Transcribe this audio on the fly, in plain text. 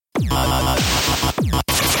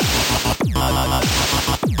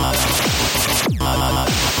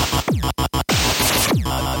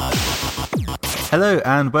Hello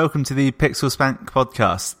and welcome to the Pixel Spank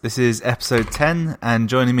podcast. This is episode 10 and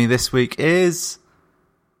joining me this week is...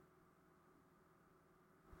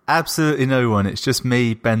 absolutely no one. It's just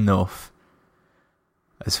me, Ben North.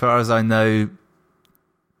 As far as I know,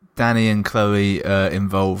 Danny and Chloe are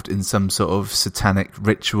involved in some sort of satanic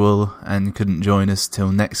ritual and couldn't join us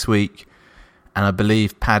till next week. And I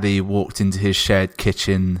believe Paddy walked into his shared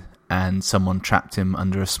kitchen and someone trapped him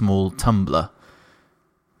under a small tumbler.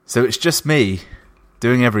 So it's just me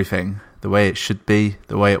doing everything the way it should be,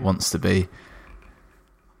 the way it wants to be.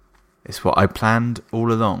 It's what I planned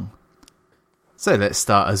all along. So let's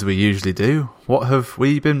start as we usually do. What have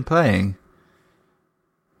we been playing?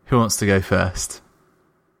 Who wants to go first?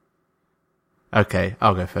 Okay,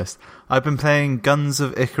 I'll go first. I've been playing Guns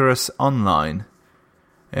of Icarus Online.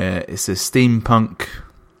 It's a steampunk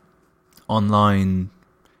online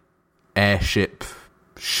airship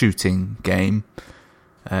shooting game.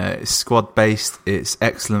 It's squad based, it's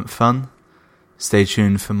excellent fun. Stay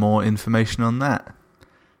tuned for more information on that.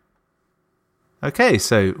 Okay,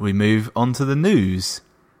 so we move on to the news.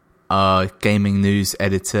 Our gaming news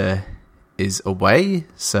editor is away,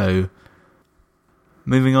 so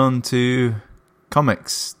moving on to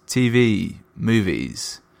comics, TV,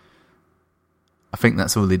 movies. I think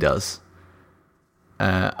that's all he does.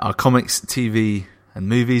 Our comics, TV and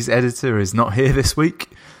movies editor is not here this week,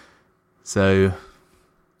 so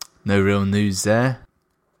no real news there.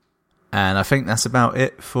 And I think that's about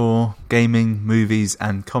it for gaming, movies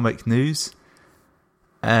and comic news.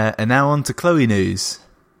 And now on to Chloe news.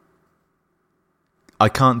 I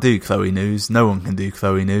can't do Chloe news. No one can do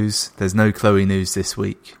Chloe news. There's no Chloe news this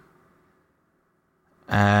week.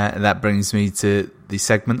 That brings me to the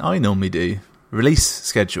segment I normally do. Release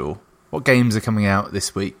schedule. What games are coming out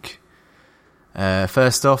this week?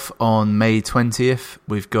 First off, on May 20th,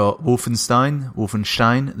 we've got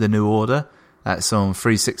Wolfenstein: The New Order. That's on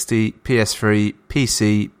 360, PS3,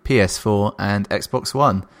 PC, PS4 and Xbox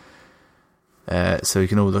One. So we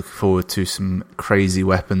can all look forward to some crazy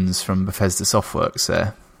weapons from Bethesda Softworks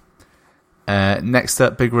there. Next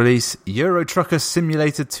up, big release, Euro Trucker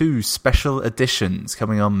Simulator 2 Special Editions,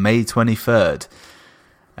 coming on May 23rd.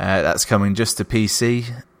 That's coming just to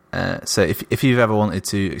PC. So if you've ever wanted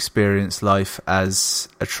to experience life as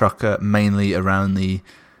a trucker, mainly around the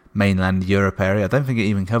mainland Europe area, I don't think it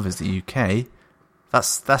even covers the UK,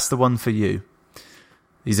 that's the one for you.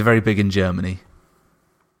 These are very big in Germany.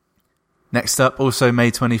 Next up, also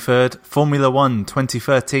May 23rd, Formula 1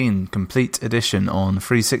 2013 Complete Edition on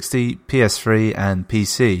 360, PS3 and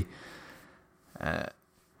PC.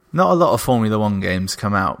 Not a lot of Formula 1 games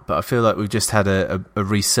come out, but I feel like we've just had a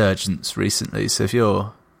resurgence recently. So if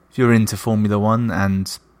you're into Formula 1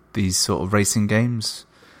 and these sort of racing games,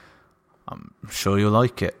 I'm sure you'll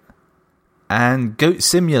like it. And Goat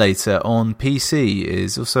Simulator on PC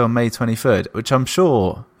is also on May 23rd, which I'm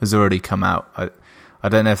sure has already come out. I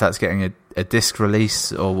don't know if that's getting a disc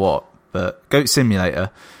release or what, but Goat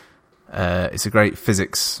Simulator, it's a great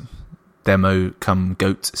physics demo come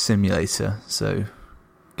Goat Simulator, so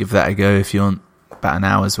give that a go if you want about an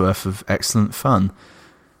hour's worth of excellent fun.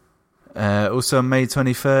 Also on May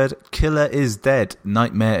 23rd, Killer is Dead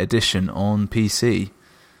Nightmare Edition on PC.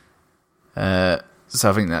 So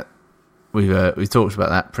I think that we talked about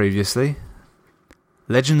that previously.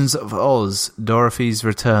 Legends of Oz Dorothy's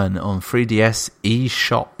Return on 3DS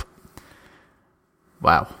eShop.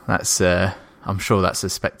 Wow, that's I'm sure that's a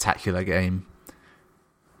spectacular game.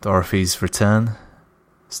 Dorothy's Return,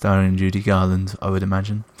 starring Judy Garland, I would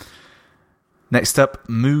imagine. Next up,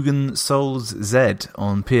 Mugen Souls Z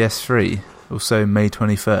on PS3, also May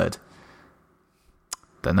 23rd.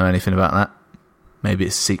 Don't know anything about that. Maybe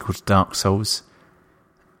it's a sequel to Dark Souls.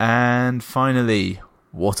 And finally,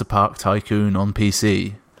 Water Park Tycoon on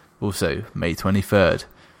PC, also May 23rd.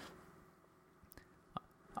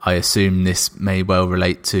 I assume this may well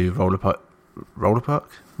relate to Roller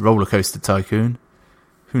Coaster Tycoon.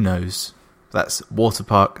 Who knows? That's Water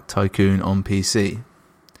Park Tycoon on PC.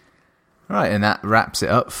 Right, and that wraps it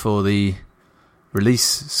up for the release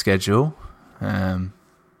schedule. Do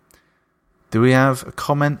we have a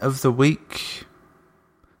comment of the week?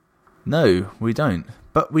 No, we don't.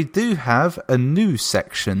 But we do have a new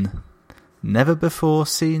section. Never before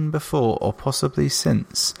seen before, or possibly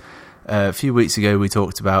since. A few weeks ago we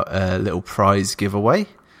talked about a little prize giveaway.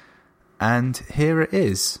 And here it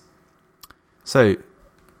is. So,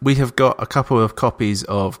 we have got a couple of copies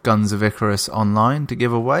of Guns of Icarus Online to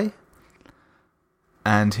give away.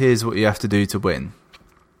 And here's what you have to do to win.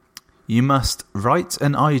 You must write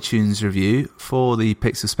an iTunes review for the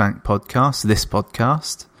Pixel Spank podcast, this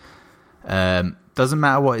podcast. Doesn't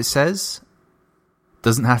matter what it says.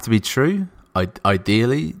 Doesn't have to be true.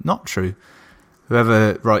 ideally not true.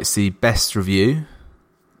 Whoever writes the best review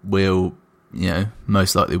will,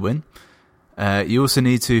 most likely win. You also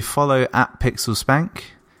need to follow @PixelSpank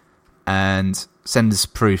and send us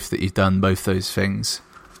proof that you've done both those things.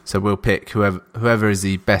 So we'll pick whoever is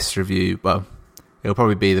the best review. Well, it'll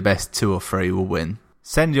probably be the best 2 or 3 will win.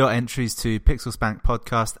 Send your entries to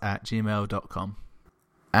pixelspankpodcast@gmail.com.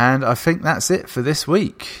 And I think that's it for this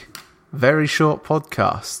week. Very short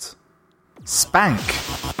podcast. Spank!